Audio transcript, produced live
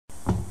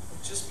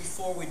just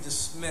before we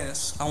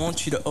dismiss, I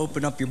want you to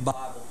open up your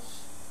Bibles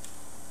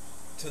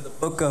to the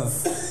book of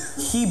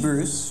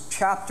Hebrews,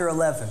 chapter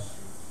 11.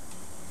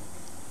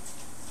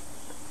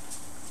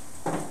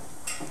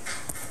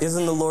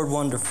 Isn't the Lord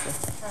wonderful?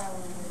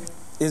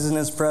 Isn't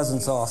His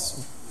presence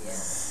awesome?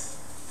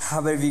 How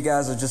many of you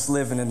guys are just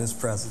living in His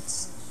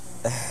presence?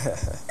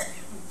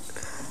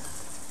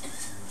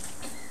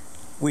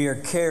 We are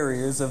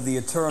carriers of the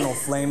eternal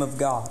flame of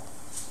God.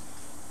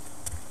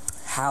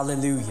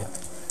 Hallelujah.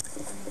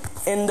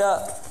 And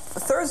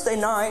Thursday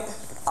night,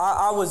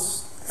 I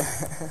was,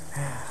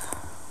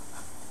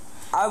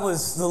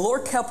 the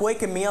Lord kept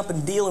waking me up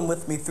and dealing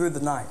with me through the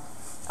night.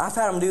 I've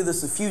had Him do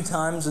this a few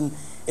times, and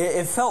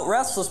it felt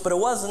restless, but it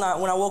wasn't.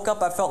 When I woke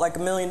up, I felt like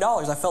 $1 million.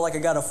 I felt like I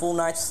got a full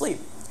night's sleep.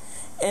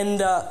 And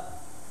the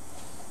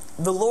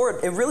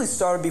Lord, it really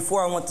started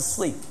before I went to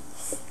sleep.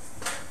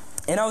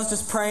 And I was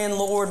just praying,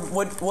 Lord,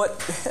 what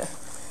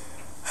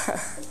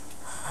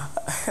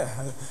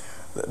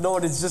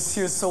Lord is just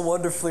here so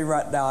wonderfully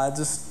right now. I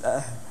just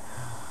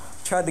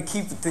tried to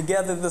keep it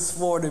together this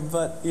morning,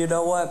 but you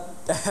know what?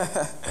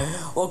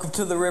 Welcome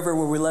to the river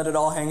where we let it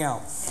all hang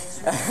out.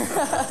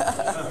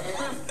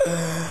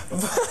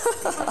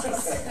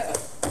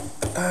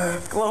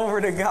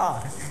 Glory to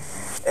God.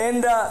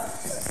 And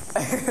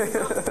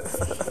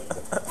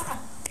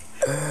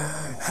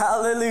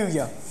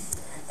hallelujah.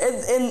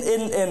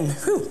 And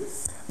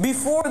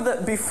before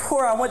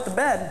I went to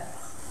bed,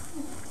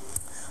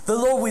 the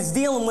Lord was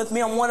dealing with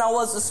me on what I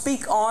was to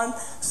speak on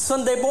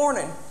Sunday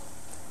morning.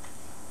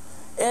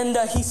 And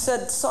He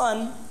said,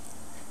 son,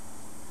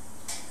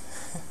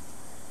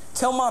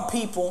 tell my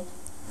people,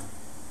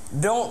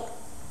 don't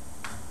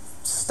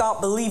stop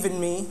believing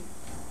me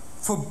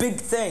for big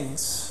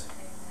things.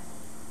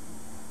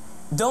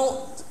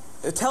 Don't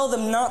tell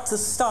them not to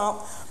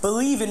stop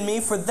believing me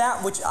for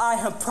that which I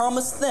have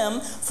promised them,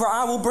 for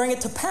I will bring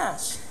it to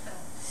pass.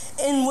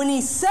 And when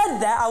He said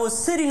that, I was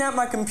sitting at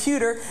my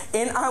computer,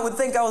 and I would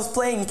think I was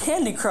playing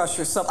Candy Crush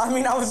or something. I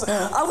mean, I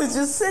was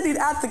just sitting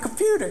at the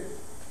computer,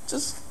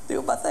 just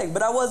doing my thing.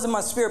 But I was in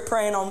my spirit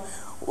praying on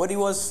what He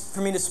was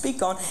for me to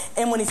speak on.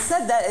 And when He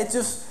said that, it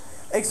just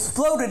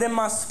exploded in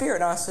my spirit.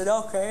 And I said,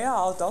 okay, yeah,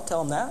 I'll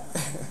tell Him that.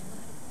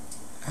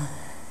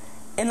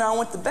 And I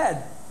went to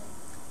bed.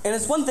 And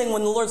it's one thing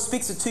when the Lord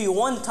speaks it to you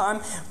one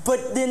time,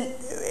 but then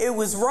it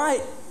was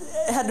right.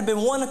 It had to be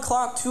 1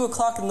 o'clock, 2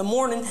 o'clock in the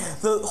morning.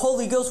 The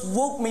Holy Ghost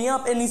woke me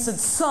up and He said,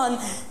 son,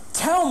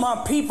 tell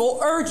my people,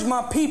 urge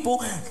my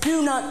people,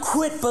 do not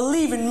quit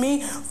believing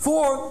me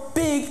for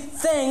big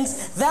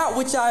things. That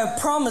which I have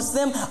promised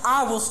them,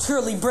 I will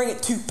surely bring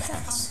it to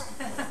pass.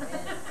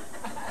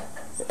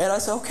 And I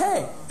said,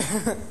 okay.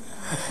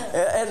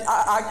 And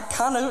I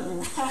kind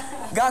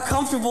of got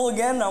comfortable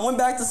again. And I went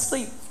back to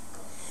sleep.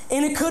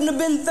 And it couldn't have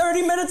been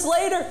 30 minutes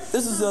later.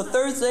 This is a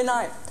Thursday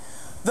night.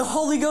 The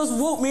Holy Ghost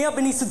woke me up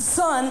and He said,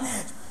 son,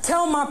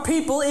 tell my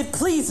people it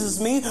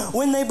pleases me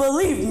when they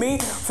believe me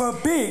for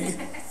big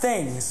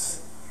things.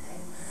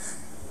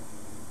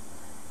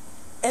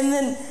 And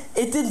then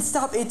it didn't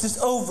stop. It just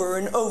over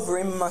and over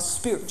in my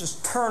spirit,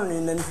 just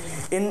turning.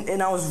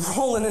 And I was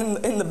rolling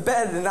in the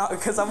bed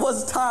because I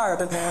was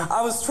tired. And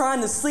I was trying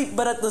to sleep.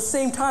 But at the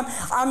same time,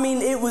 I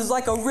mean, it was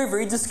like a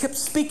river. He just kept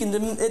speaking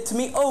to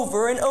me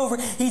over and over.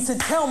 He said,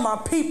 tell my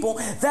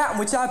people that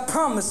which I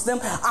promised them,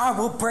 I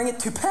will bring it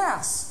to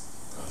pass.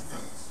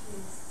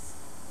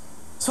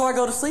 So I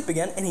go to sleep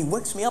again, and He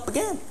wakes me up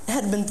again. It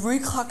had been 3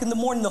 o'clock in the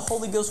morning. The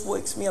Holy Ghost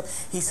wakes me up.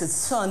 He said,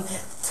 son,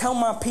 tell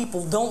my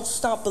people, don't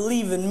stop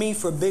believing me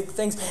for big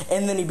things.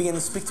 And then He began to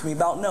speak to me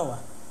about Noah.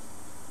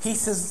 He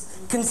says,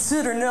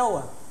 consider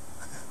Noah.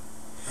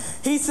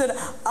 He said,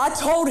 I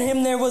told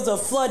him there was a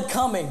flood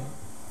coming.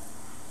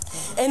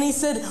 And he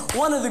said,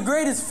 one of the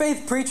greatest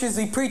faith preachers,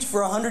 he preached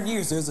for 100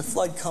 years. There's a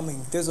flood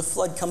coming. There's a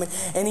flood coming.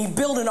 And he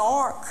built an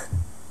ark.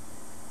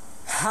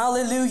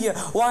 Hallelujah.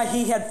 Why?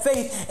 He had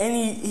faith and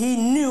he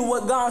knew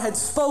what God had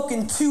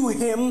spoken to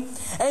him.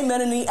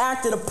 Amen. And he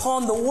acted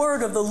upon the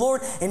word of the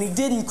Lord, and he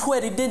didn't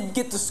quit. He didn't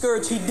get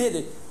discouraged. He did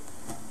it.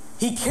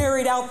 He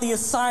carried out the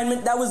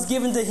assignment that was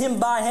given to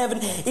him by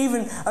heaven.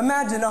 Even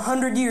imagine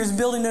 100 years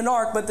building an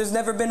ark, but there's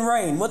never been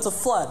rain. What's a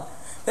flood?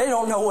 They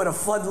don't know what a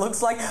flood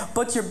looks like,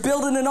 but you're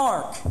building an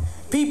ark.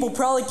 People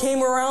probably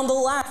came around to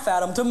laugh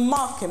at him, to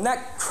mock him.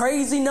 That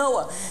crazy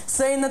Noah,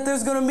 saying that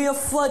there's going to be a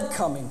flood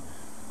coming,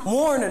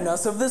 warning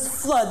us of this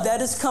flood that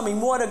is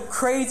coming. What a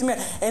crazy man.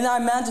 And I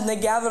imagine they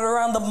gathered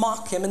around to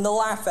mock him and to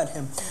laugh at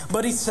him.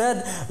 But he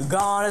said,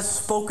 God has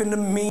spoken to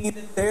me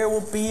that there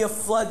will be a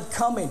flood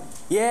coming.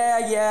 Yeah.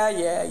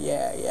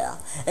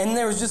 And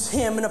there was just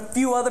him and a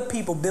few other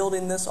people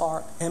building this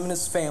ark, him and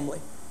his family.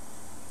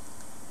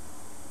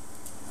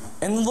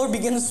 And the Lord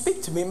began to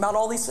speak to me about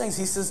all these things.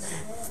 He says,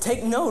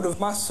 take note of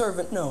my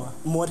servant Noah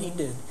and what he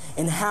did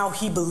and how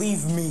he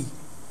believed me.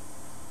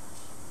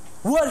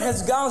 What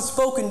has God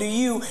spoken to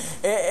you?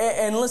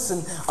 And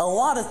listen, a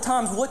lot of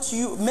times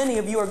many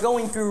of you are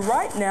going through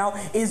right now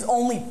is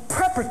only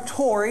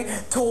preparatory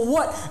to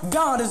what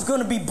God is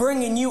going to be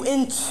bringing you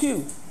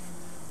into.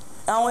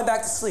 And I went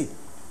back to sleep.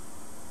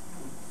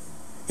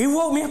 He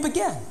woke me up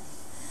again.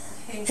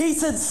 He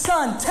said,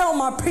 son, tell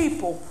my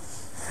people,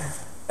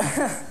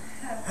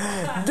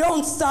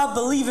 don't stop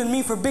believing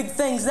me for big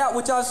things. That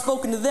which I've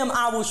spoken to them,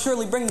 I will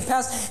surely bring to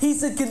pass. He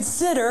said,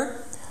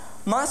 consider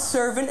my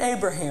servant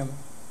Abraham,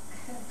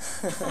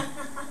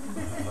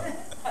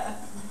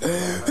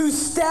 who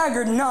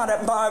staggered not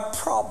at my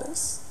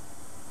promise.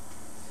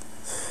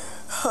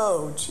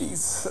 Oh,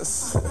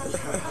 Jesus.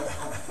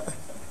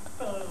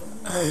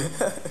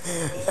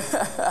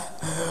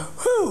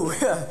 Whew.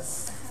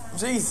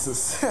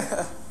 Jesus.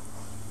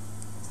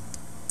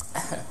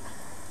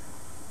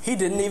 He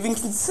didn't even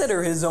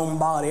consider his own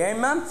body.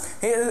 Amen?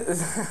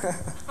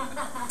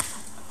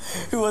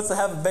 Who wants to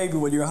have a baby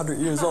when you're 100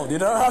 years old? You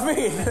know what I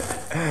mean?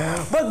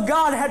 But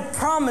God had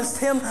promised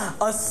him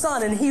a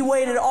son, and he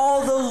waited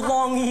all those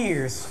long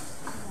years.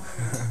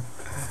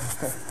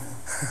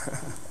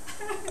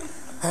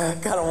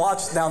 Gotta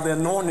watch now the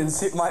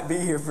anointings. It might be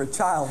here for a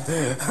child,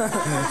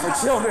 for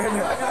children.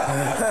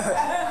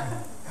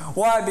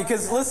 Why?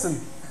 Because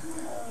listen,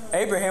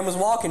 Abraham was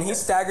walking. He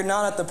staggered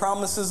not at the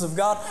promises of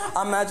God.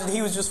 I imagine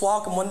he was just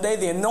walking one day.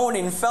 The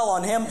anointing fell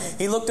on him.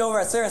 He looked over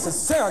at Sarah and said,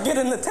 Sarah, get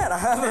in the tent. I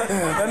have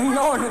an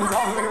anointing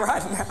on me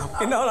right now.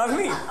 You know what I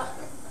mean?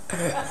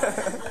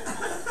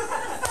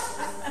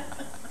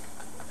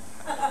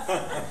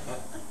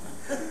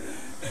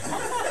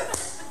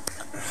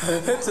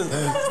 It just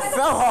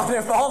fell on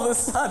him all of a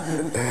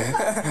sudden.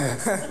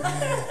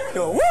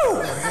 Go,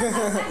 woo!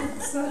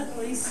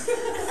 Suddenlies.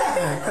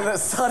 And the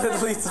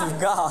suddenlies of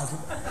God.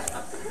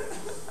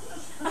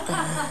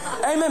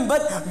 Amen.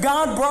 But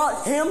God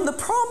brought him the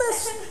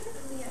promise.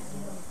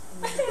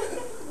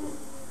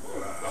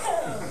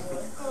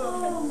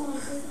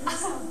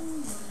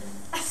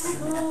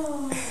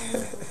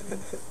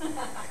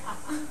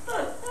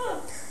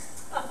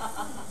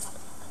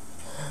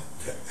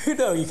 You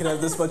know you can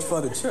have this much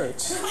fun at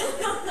church.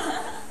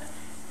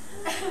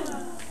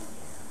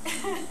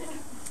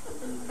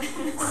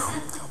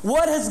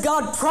 What has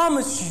God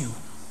promised you?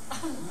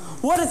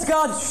 What has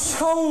God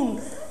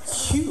shown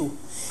you?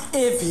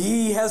 If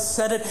he has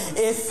said it,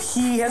 if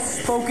he has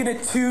spoken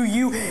it to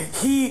you,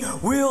 he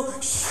will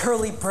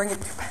surely bring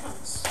it to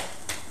pass.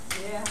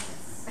 Yeah.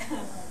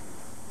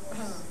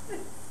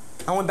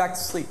 I went back to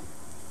sleep.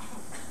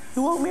 He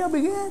woke me up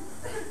again.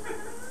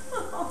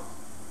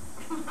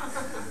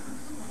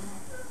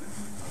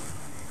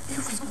 He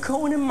was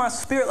going in my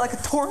spirit like a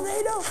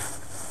tornado.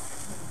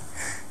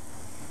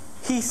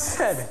 He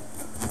said,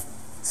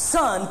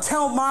 son,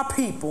 tell my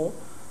people,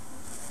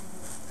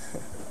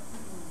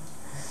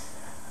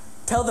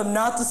 tell them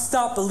not to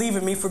stop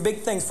believing me for big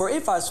things. For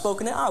if I've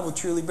spoken it, I will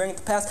truly bring it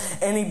to pass.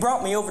 And he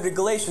brought me over to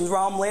Galatians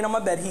while I'm laying on my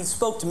bed. He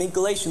spoke to me,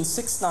 Galatians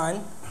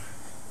 6:9.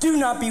 Do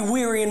not be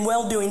weary in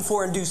well-doing,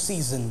 for in due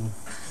season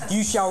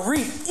you shall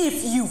reap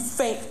if you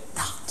faint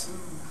not.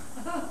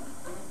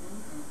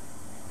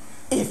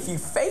 If you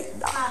faint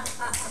not.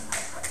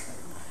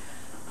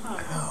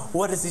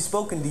 What has he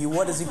spoken to you?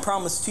 What has he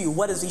promised to you?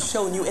 What has he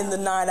shown you in the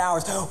 9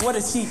 hours? What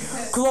has he?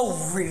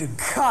 Glory to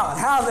God.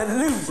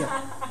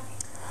 Hallelujah.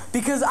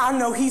 Because I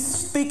know he's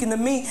speaking to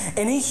me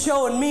and he's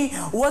showing me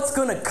what's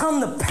going to come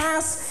to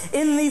pass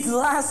in these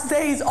last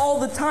days all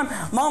the time.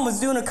 Mom was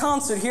doing a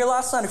concert here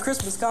last night, a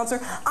Christmas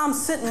concert. I'm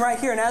sitting right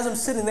here, and as I'm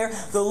sitting there,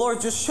 the Lord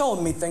just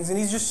showing me things. And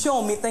he's just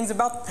showing me things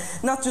about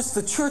not just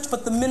the church,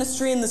 but the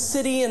ministry in the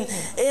city. And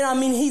I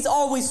mean, he's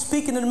always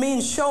speaking to me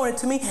and showing it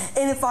to me.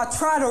 And if I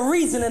try to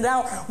reason it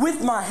out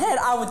with my head,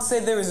 I would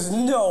say there is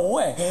no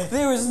way.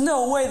 There is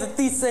no way that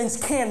these things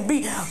can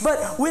be.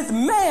 But with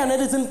man, it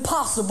is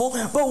impossible.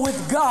 But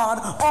with God,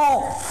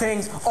 all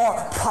things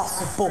are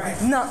possible.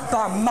 Not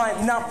by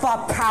might, not by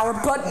power,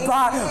 but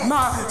by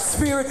my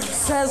Spirit,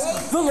 says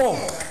the Lord.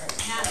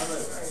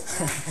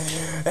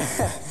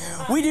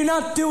 We do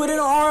not do it in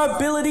our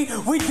ability.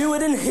 We do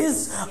it in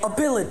His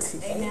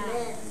ability.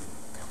 Amen.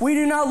 We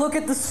do not look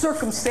at the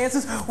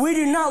circumstances. We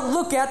do not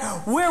look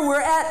at where we're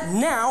at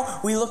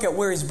now. We look at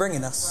where He's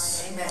bringing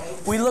us. Amen.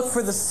 We look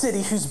for the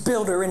city whose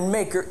builder and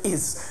maker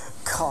is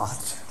God.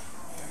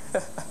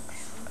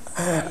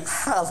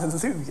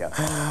 Hallelujah.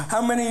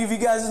 How many of you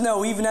guys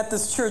know, even at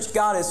this church,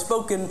 God has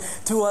spoken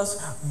to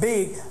us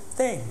big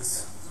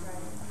things?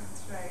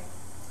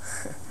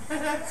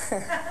 That's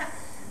right.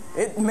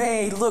 It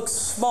may look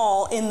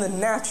small in the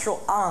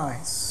natural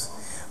eyes,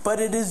 but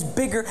it is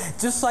bigger.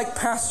 Just like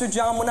Pastor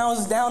John, when I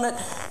was down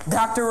at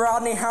Dr.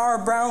 Rodney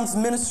Howard Brown's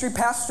ministry,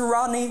 Pastor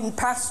Rodney and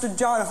Pastor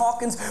John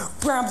Hawkins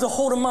grabs a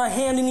hold of my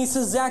hand and he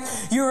says, Zach,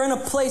 you're in a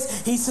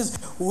place. He says,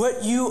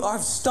 what you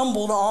have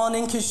stumbled on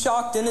in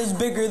Coshocton is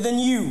bigger than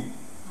you.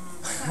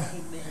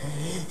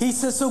 He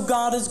says, so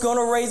God is going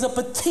to raise up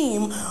a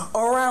team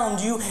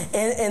around you,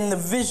 and the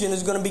vision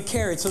is going to be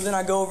carried. So then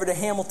I go over to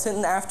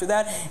Hamilton after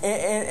that,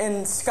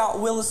 and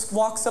Scott Willis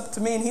walks up to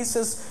me and he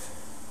says,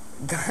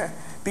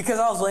 because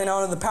I was laying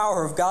out under the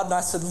power of God, and I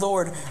said,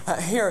 Lord,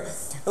 here,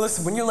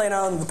 listen, when you're laying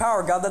out under the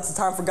power of God, that's the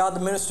time for God to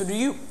minister to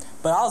you.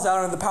 But I was out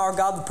under the power of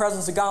God, the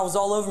presence of God was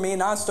all over me,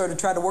 and I started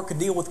trying to work a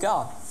deal with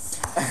God.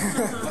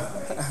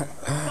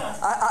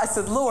 I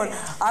said, Lord,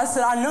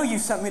 I know you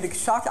sent me to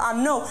Coshocton. I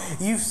know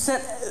you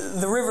sent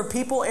the river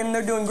people, and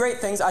they're doing great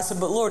things. I said,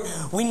 but Lord,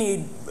 we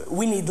need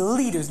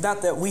leaders.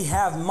 Not that we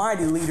have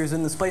mighty leaders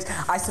in this place.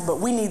 I said, but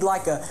we need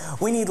like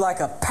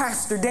a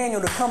Pastor Daniel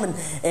to come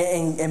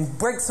and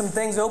break some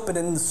things open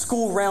in the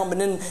school realm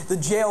and in the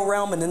jail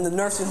realm and in the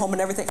nursing home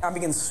and everything. I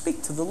began to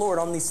speak to the Lord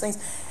on these things.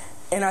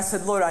 And I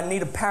said, Lord, I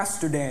need a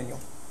Pastor Daniel.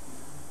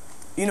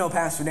 You know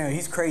Pastor Daniel.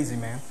 He's crazy,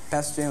 man.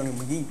 Pastor Daniel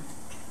McGee.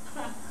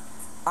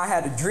 I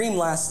had a dream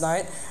last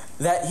night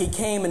that he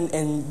came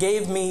and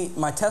gave me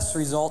my test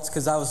results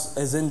because I was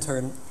his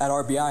intern at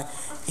RBI.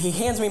 He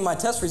hands me my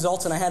test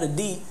results and I had a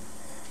D.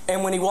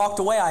 And when he walked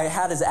away, I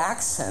had his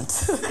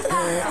accent. It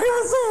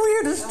was the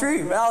weirdest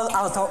dream.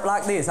 I was talking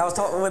like this. I was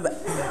talking with an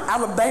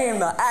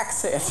Alabama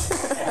accent.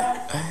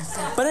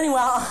 But anyway,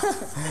 I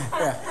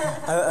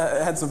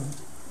had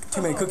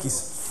too many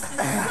cookies.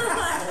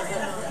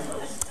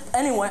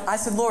 Anyway, I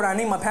said, Lord, I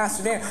need my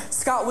Pastor Daniel.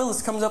 Scott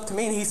Willis comes up to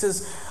me and he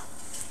says,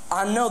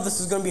 I know this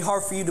is going to be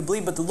hard for you to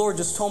believe, but the Lord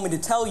just told me to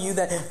tell you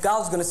that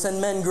God's going to send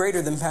men greater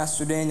than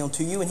Pastor Daniel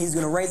to you, and He's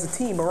going to raise a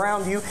team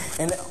around you,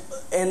 and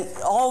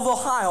all of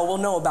Ohio will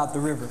know about the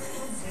river.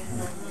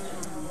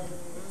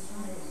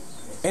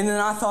 And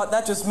then I thought,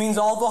 that just means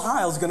all of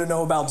Ohio is going to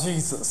know about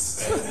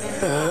Jesus.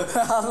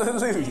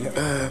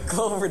 Hallelujah.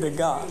 Glory to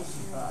God.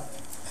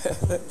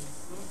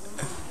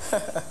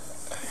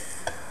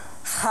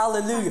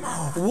 Hallelujah.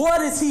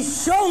 What has He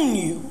shown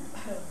you?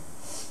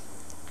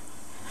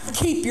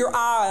 Keep your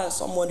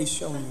eyes on what He's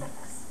shown you.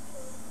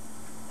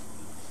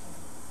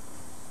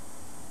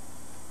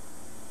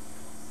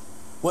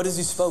 What has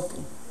He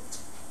spoken?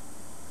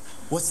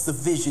 What's the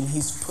vision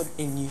He's put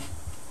in you?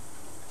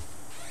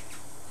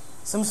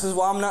 Someone says,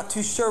 well, I'm not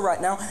too sure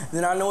right now.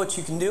 Then I know what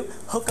you can do.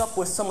 Hook up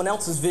with someone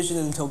else's vision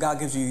until God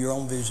gives you your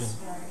own vision.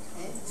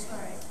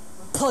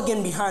 Plug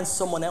in behind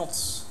someone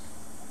else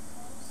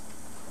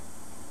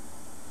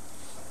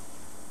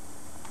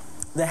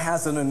that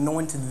has an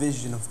anointed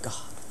vision of God.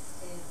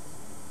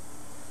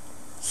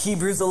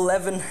 Hebrews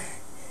 11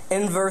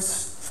 in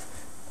verse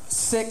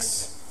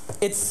 6,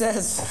 it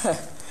says,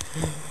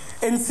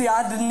 and see,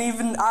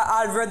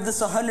 I read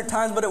this 100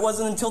 times, but it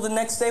wasn't until the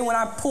next day when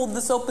I pulled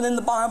this open in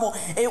the Bible,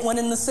 it went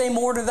in the same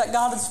order that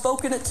God had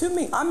spoken it to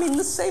me. I mean,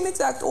 the same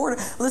exact order.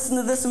 Listen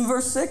to this in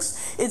verse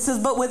 6. It says,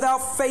 but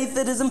without faith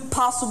it is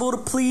impossible to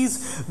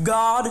please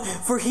God,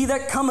 for he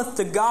that cometh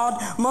to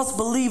God must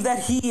believe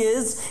that He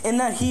is, and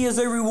that He is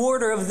a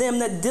rewarder of them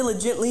that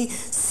diligently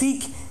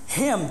seek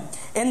Him.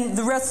 And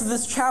the rest of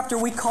this chapter,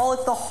 we call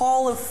it the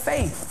Hall of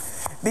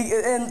Faith.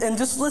 And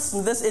just listen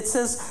to this. It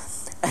says,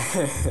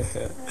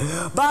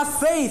 by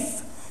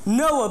faith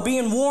Noah,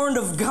 being warned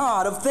of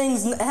God of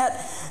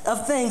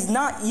things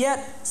not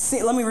yet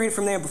seen. Let me read it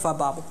from the Amplified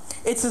Bible.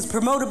 It says,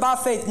 promoted by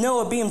faith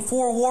Noah, being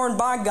forewarned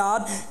by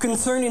God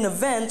concerning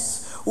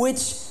events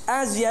which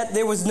as yet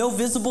there was no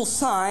visible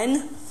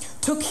sign,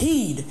 took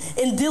heed,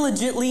 and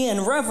diligently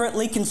and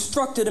reverently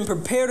constructed and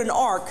prepared an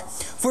ark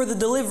for the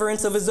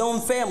deliverance of his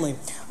own family.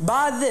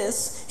 By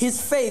this,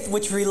 his faith,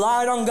 which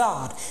relied on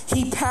God,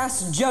 he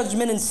passed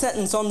judgment and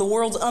sentence on the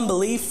world's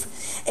unbelief,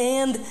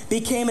 and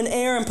became an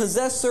heir and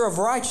possessor of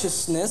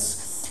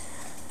righteousness.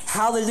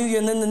 Hallelujah.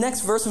 And then the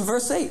next verse, in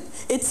verse 8,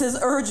 it says,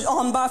 urged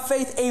on by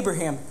faith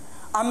Abraham.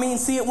 I mean,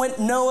 see, it went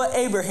Noah,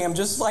 Abraham,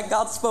 just like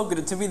God spoke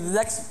it to me. The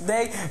next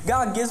day,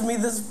 God gives me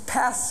this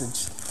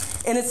passage.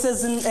 And it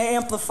says in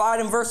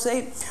Amplified in verse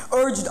 8,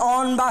 urged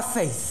on by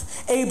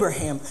faith,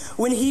 Abraham,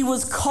 when he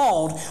was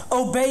called,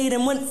 obeyed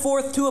and went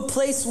forth to a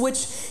place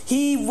which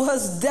he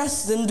was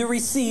destined to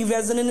receive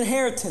as an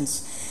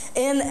inheritance.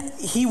 And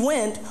he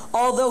went,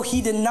 although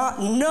he did not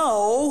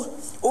know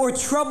or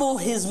trouble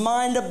his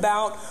mind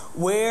about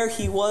where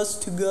he was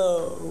to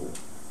go.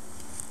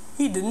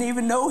 He didn't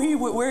even know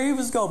where he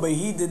was going, but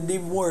he didn't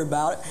even worry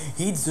about it.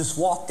 He just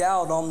walked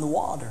out on the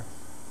water.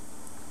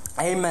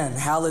 Amen.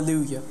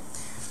 Hallelujah.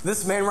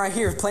 This man right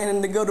here is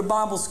planning to go to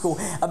Bible school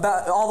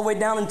about all the way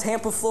down in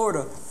Tampa,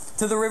 Florida,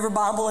 to the River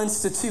Bible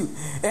Institute.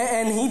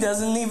 And he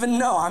doesn't even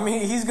know. I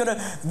mean, he's going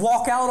to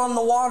walk out on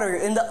the water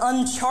into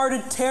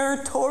uncharted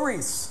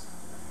territories.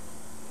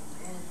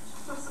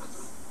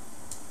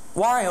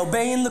 Why?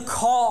 Obeying the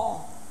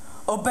call.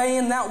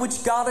 Obeying that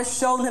which God has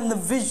shown him, the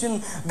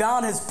vision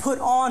God has put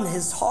on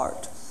his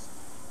heart.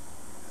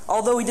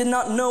 Although he did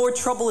not know or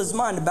trouble his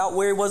mind about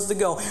where he was to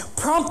go.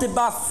 Prompted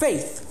by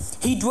faith,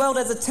 he dwelt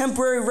as a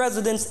temporary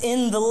residence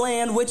in the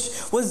land which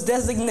was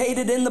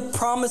designated in the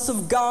promise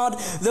of God,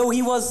 though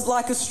he was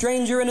like a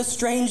stranger in a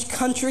strange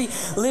country,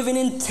 living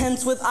in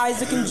tents with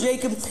Isaac and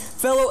Jacob,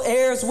 fellow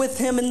heirs with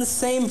him in the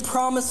same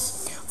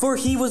promise. For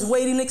he was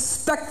waiting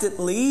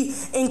expectantly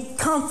and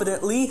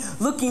confidently,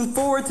 looking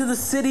forward to the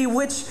city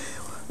which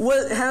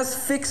has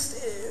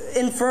fixed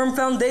in firm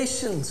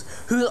foundations,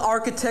 whose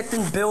architect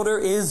and builder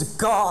is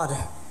God.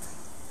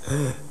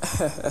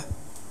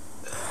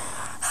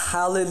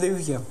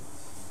 Hallelujah.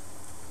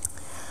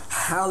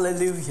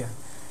 Hallelujah.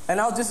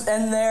 And I'll just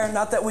end there,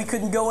 not that we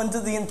couldn't go into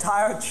the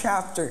entire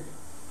chapter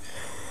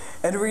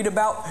and read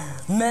about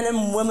men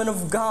and women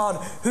of God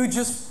who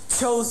just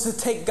chose to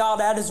take God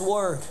at His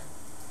word.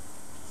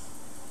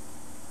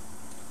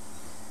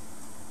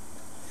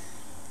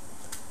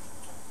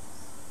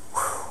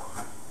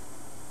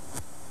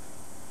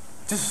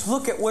 Just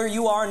look at where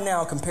you are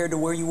now compared to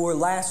where you were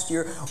last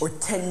year or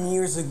 10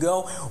 years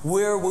ago.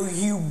 Where will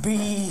you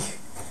be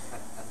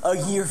a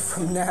year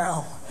from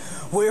now?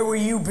 Where will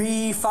you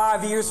be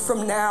 5 years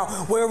from now?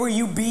 Where will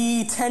you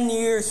be 10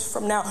 years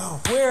from now?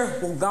 Where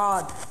will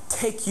God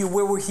take you?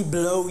 Where will He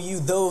blow you?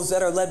 Those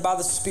that are led by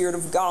the Spirit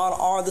of God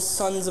are the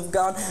sons of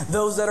God.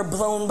 Those that are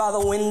blown by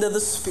the wind of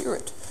the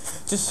Spirit.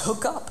 Just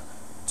hook up.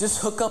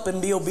 Just hook up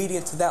and be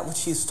obedient to that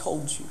which He has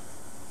told you.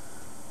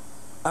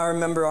 I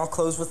remember, I'll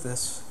close with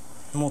this,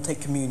 and we'll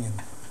take communion.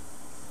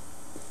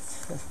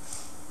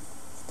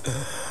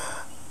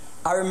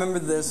 I remember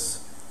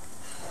this.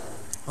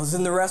 I was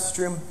in the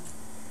restroom,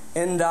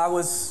 and I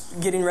was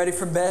getting ready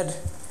for bed,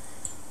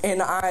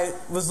 and I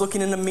was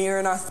looking in the mirror,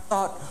 and I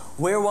thought,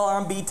 where will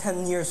I be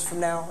 10 years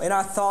from now? And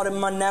I thought in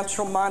my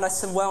natural mind, I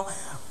said, well,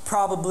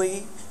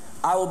 probably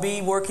I will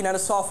be working at a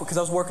software, because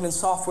I was working in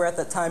software at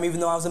that time, even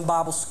though I was in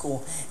Bible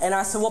school. And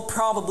I said, well,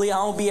 probably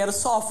I will be at a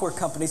software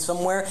company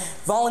somewhere,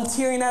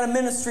 volunteering at a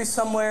ministry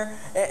somewhere,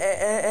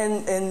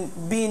 and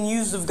being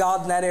used of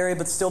God in that area,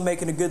 but still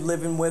making a good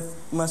living with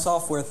my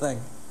software thing,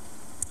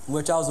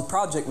 which I was a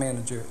project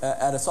manager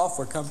at a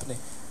software company.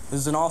 It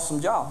was an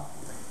awesome job.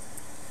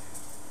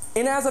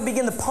 And as I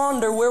began to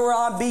ponder, where will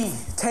I be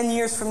 10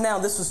 years from now?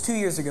 This was 2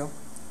 years ago.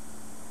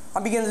 I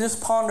began to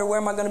just ponder, where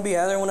am I going to be?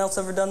 Has anyone else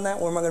ever done that?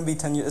 Where am I going to be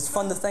 10 years? It's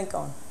fun to think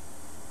on.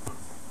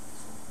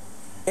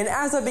 And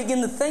as I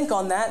begin to think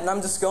on that, and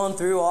I'm just going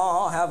through,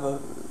 I'll have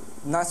a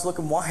nice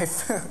looking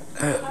wife,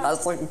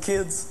 nice looking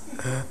kids,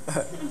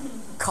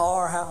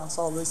 car, house,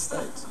 all these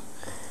things.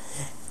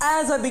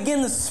 As I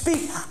begin to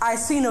speak, I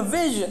seen a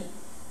vision.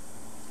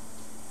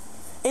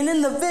 And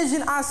in the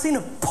vision, I seen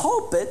a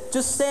pulpit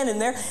just standing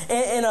there,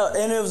 and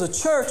it was a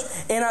church,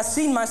 and I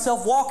seen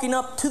myself walking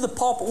up to the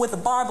pulpit with a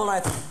Bible,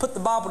 and I put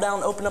the Bible down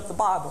and opened up the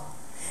Bible.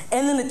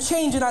 And then it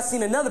changed, and I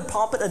seen another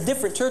pulpit, a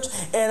different church,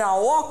 and I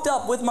walked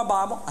up with my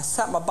Bible, I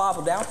sat my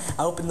Bible down,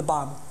 I opened the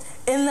Bible.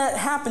 And that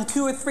happened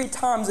 2 or 3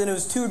 times, and it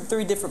was 2 or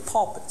 3 different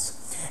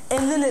pulpits.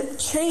 And then it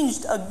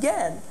changed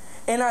again.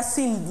 And I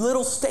seen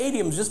little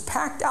stadiums just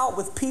packed out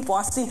with people.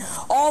 I seen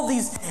all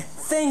these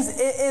things.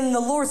 And the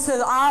Lord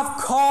says,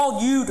 I've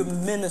called you to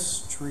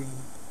ministry.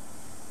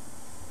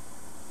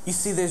 You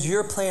see, there's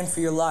your plan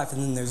for your life,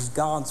 and then there's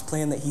God's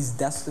plan that He's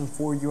destined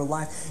for your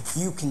life.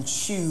 You can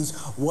choose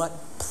what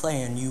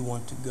plan you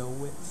want to go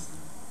with.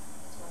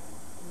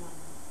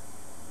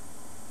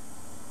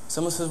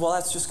 Someone says, well,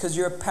 that's just because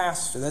you're a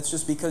pastor. That's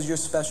just because you're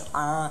special.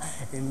 I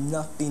am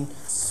nothing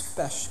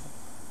special.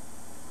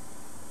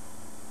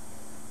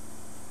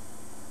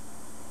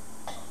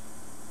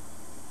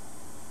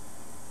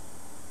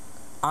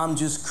 I'm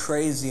just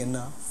crazy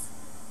enough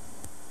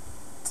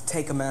to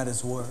take Him at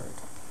His word,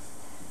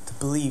 to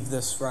believe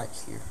this right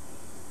here.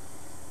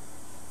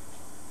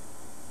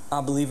 I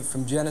believe it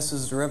from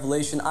Genesis to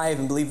Revelation. I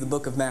even believe the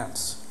book of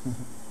maps.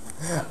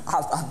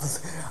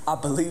 I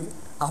believe it.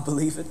 I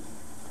believe it.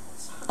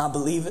 I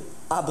believe it.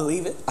 I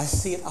believe it. I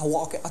see it. I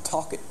walk it. I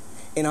talk it.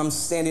 And I'm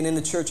standing in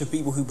the church of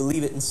people who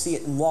believe it and see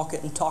it and walk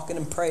it and talk it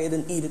and pray it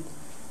and eat it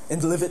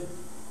and live it.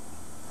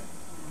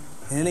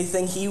 And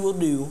anything He will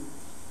do,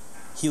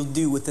 He'll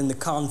do within the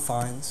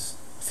confines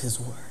of His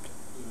word.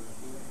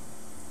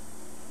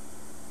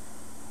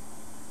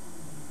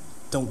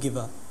 Don't give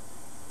up.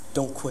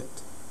 Don't quit.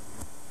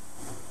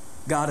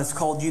 God has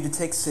called you to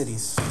take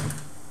cities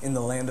in the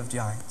land of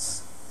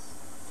giants.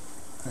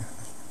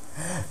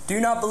 Do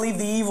not believe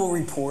the evil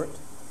report.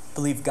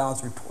 Believe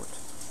God's report.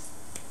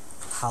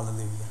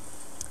 Hallelujah.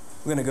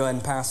 We're going to go ahead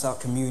and pass out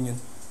communion.